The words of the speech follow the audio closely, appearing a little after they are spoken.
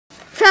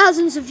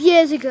Thousands of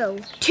years ago,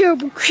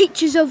 terrible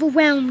creatures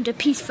overwhelmed a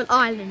peaceful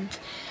island.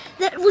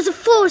 That was a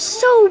force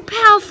so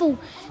powerful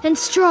and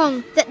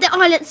strong that the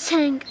island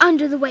sank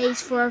under the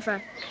waves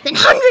forever. Then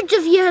hundreds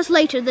of years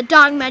later, the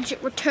dark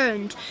magic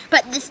returned,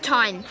 but this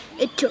time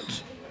it took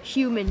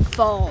human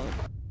form.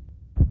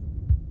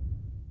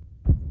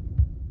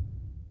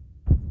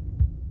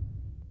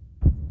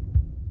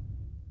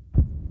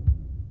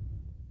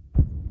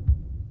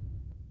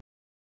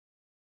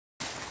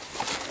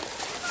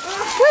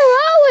 Where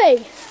are we?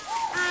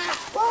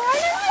 Well, we're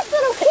in a nice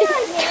little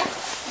town here.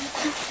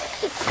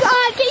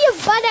 God, get your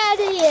butt out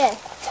of here.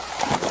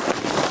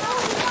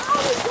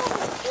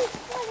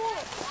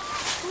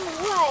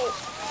 Wait.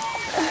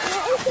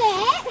 What is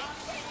that?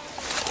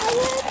 I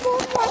heard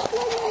more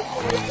rustling and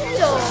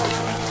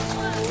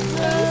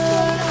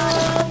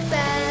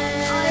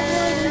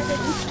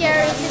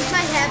Scary things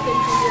might happen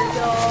to your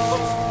dog.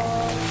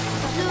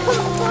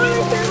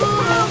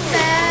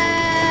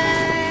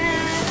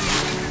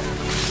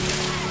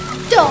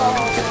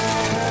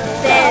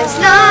 There's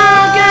no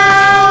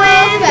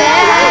going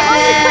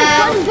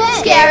back.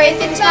 Scary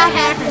things might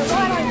happen to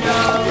you.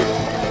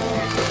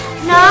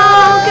 No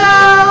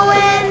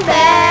going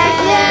back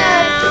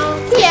now.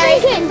 Scary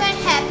things might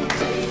happen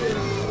to you.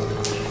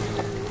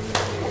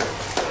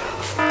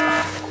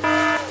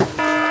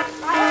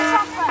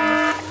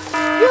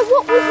 Yeah,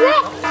 what was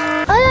that?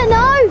 I don't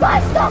know.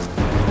 Stop!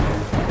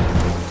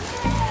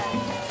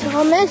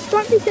 Thomas,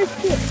 don't be so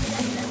scared.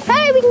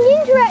 Hey, we can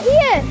enter out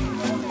here.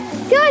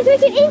 Guys, we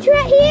can enter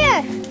out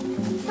here.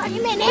 What do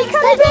you mean?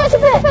 There's a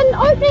bit of an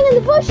opening in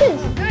the bushes.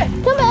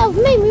 Come on,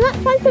 me, we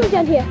might find something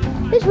down here.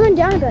 Let's run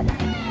down a bit.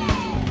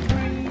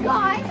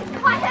 Guys,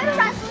 I heard a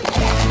rustling.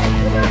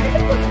 We're not going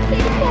to put the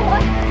kid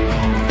forward.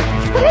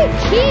 Hey,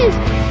 cheers.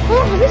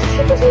 Oh, this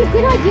isn't a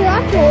good idea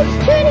after all. It's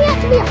turning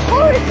out to be a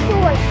horror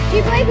story. Do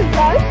you believe in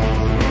ghosts?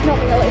 Not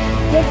really.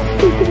 Yes,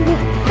 stupid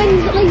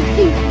things that leave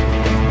these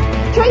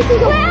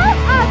traces of... Well,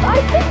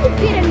 I think it's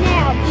better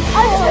now.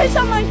 I just heard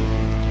someone.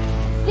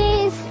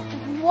 There's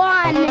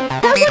one.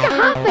 Sounds like a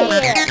heartbeat.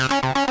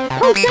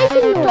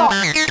 Pulsation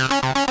noise.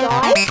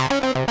 Guys?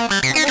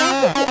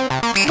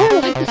 I don't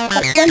like this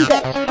place one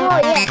bit. Oh,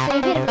 yeah, so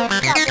you better be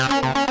stuck.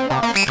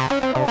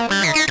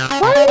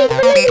 Why do we need to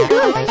believe in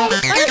ghosts?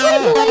 I don't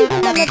really believe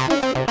in them.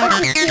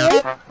 It's scary.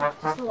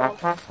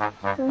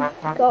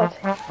 God.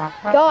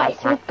 Guys,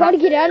 we've got to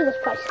get out of this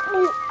place.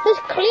 This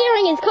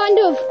clearing is kind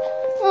of...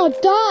 Oh,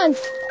 darn.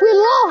 We're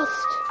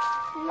lost.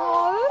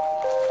 No.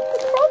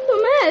 The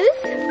problem is,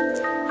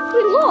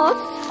 we're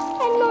lost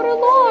and not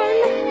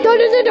alone. Dun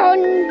dun dun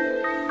dun.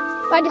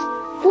 I just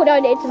thought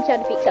I'd add some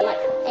sound effects I like.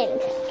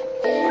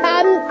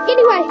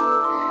 Anyway.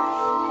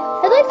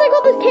 At least I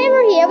got this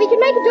camera here. We can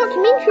make a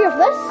documentary of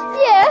this.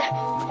 Yeah,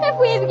 if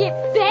we ever get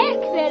back,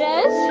 that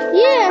is.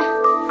 Yeah.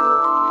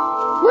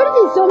 What are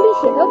these zombies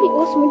here? That would be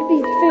awesome. We'd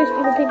be the first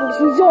group of people to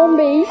see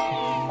zombies.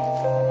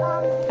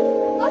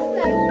 What's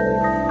that?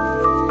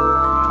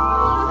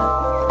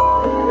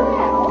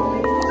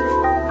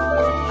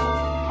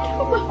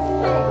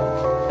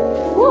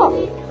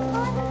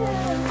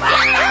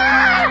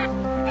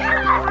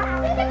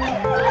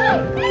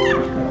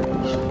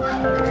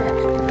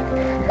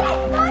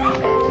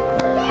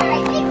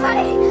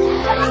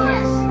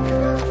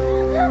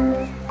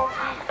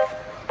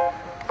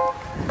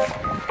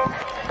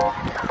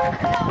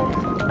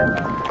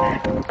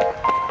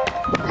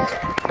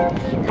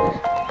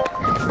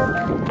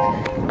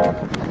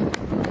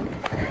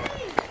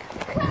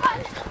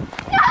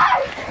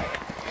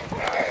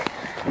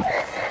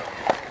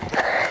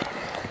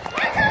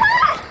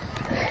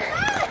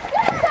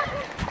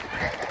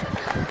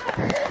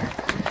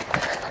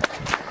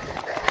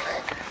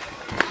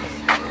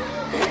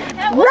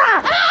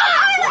 What?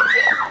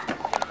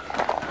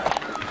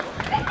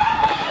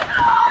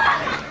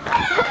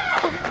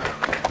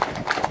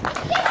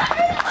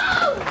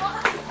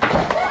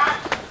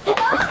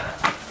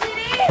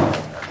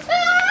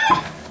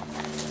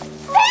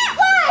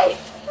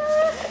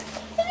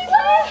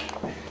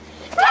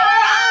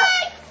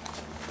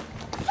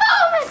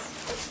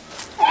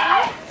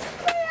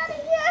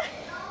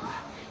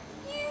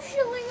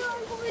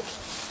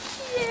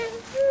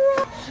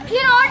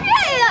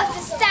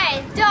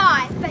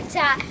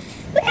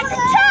 Look at the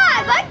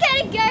time! I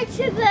gotta go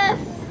to the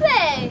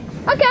thing.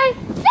 Okay.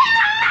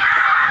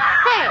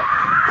 Hey,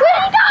 where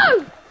did he go?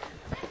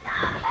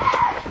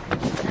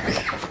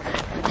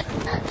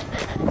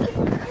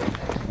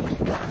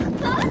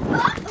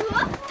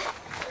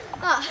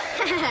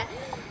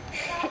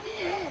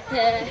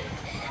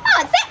 Oh,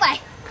 it's that way.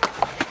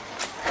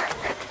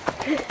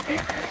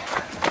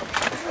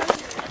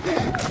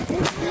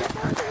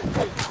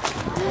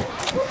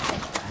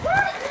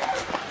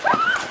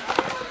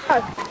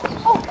 Oh.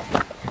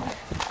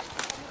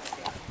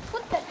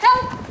 What the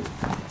hell?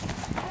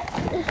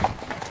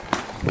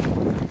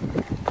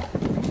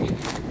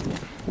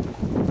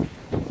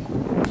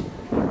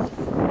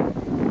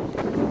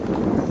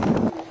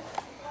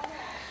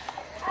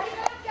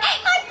 Hey,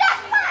 my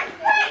dustpan!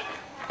 Quick!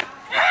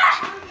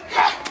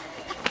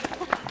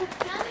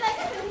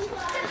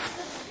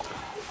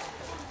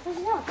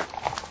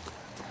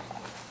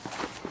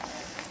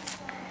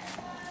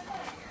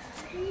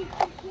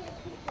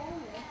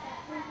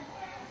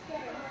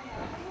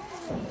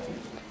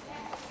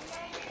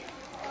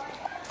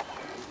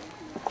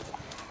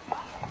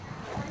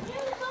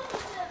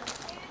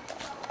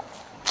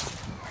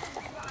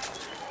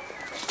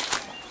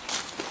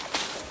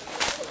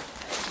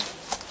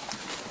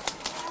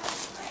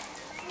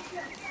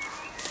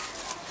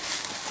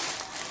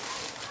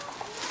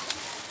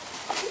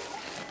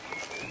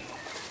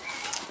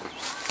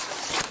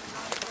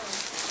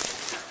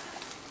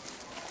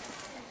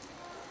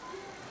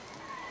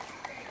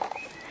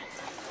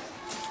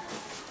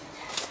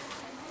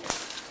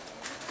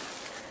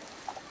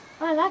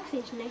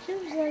 these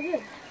natives, they're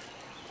good.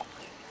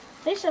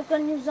 At least I've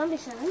got new zombie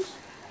sounds.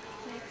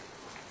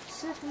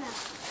 Sniff them out.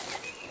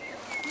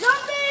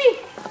 Zombie!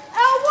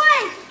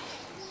 Away!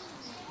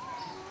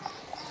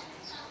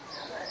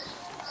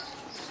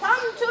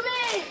 Come to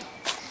me!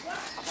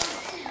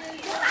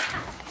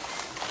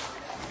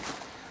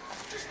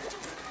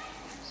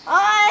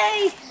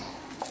 I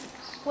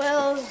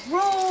will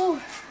roll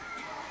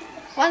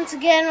once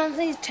again on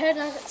these turd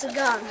nuggets are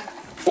gone.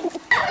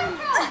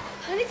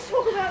 I need to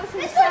talk about this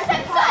inside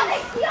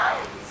the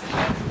islands.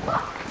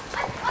 I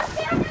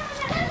found it.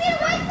 Let me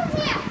away from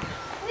here.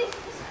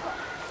 It's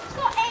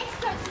got eggs.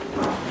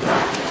 We're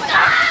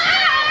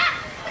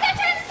going to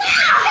turn this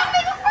off. Let me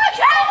go first.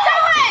 Do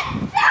it.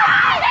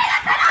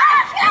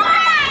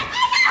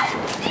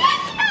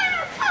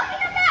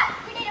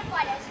 We need to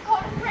find it. It's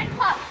called a red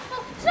club.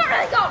 Well, it's not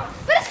really gold,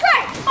 but it's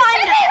great. It's going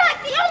to be like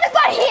the only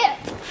one here.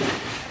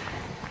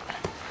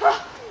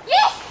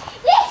 Yes.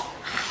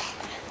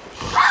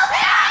 Help me!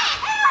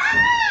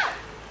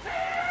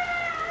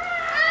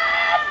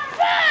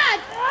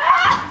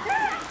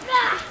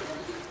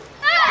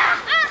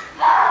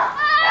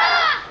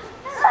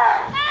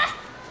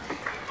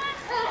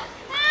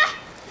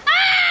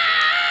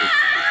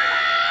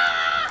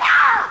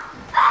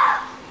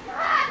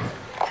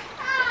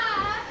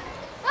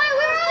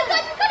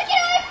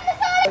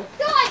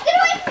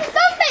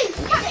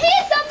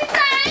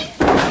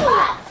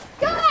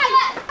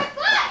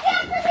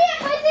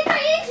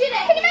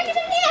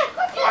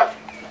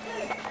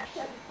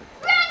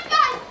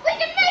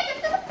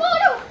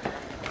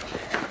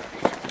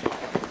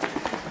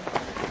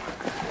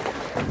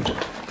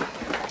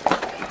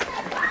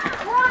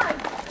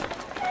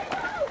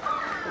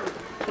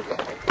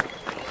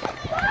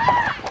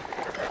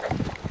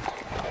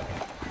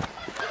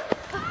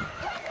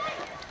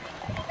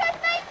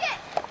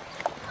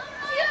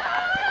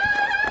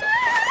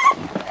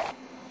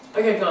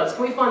 Okay guys,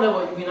 can we find out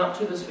what you've been up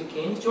to this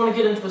weekend? Do you want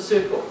to get into a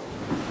circle?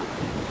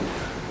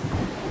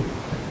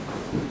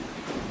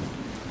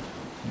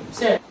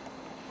 Sam?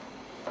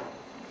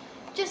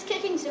 Just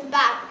kicking some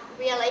back,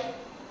 really.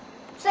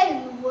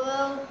 Saving the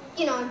world,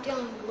 you know,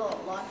 dealing with a lot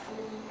of life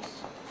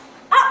forms.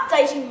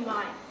 Updating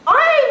my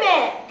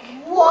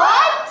iMac!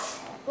 What?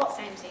 What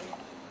Sam said.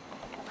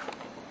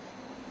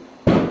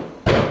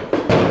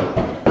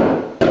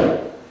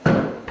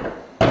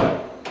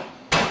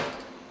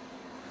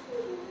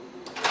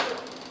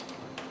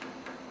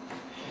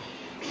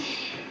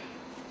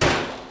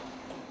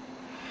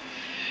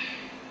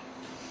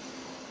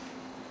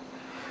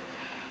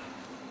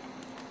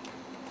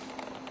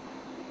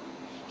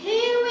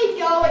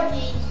 Go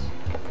again.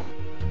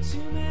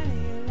 Too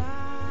many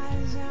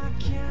lies, I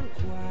can't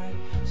quite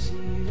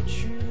see the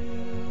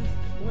truth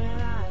when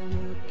I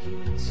look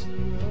into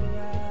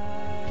your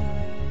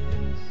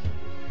eyes.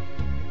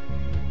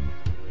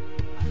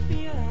 I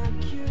feel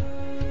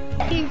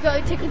like You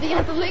go tickle the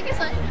other leg. It's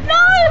like,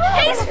 no,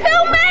 he's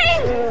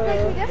filming.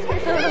 He's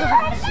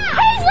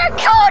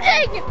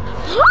recording.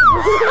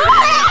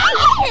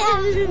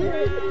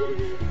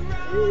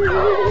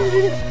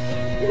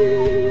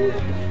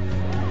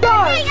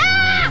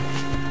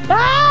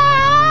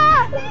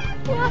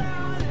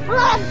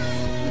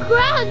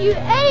 Ground, you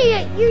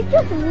idiot! You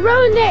just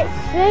ruined that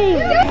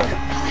scene!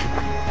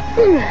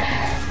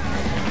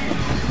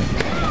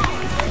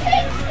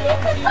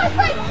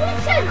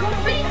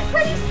 He's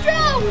pretty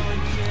strong!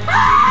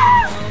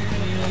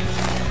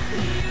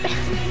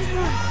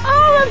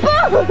 Oh, my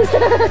balls!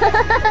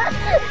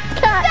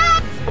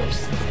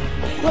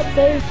 What's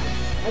those?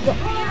 I got...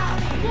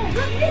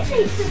 This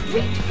is the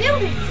rich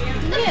buildings.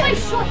 This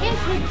place shot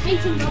into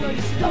beating on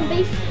those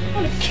zombies. I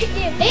want to kick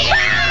their heads.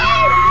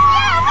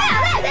 Yeah,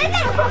 well,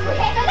 they're probably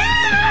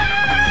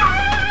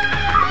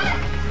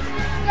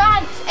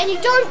right, and you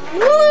don't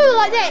woo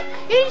like that.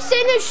 You need to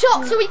send those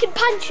shots so we can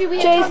punch you. We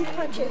have time to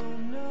punch you.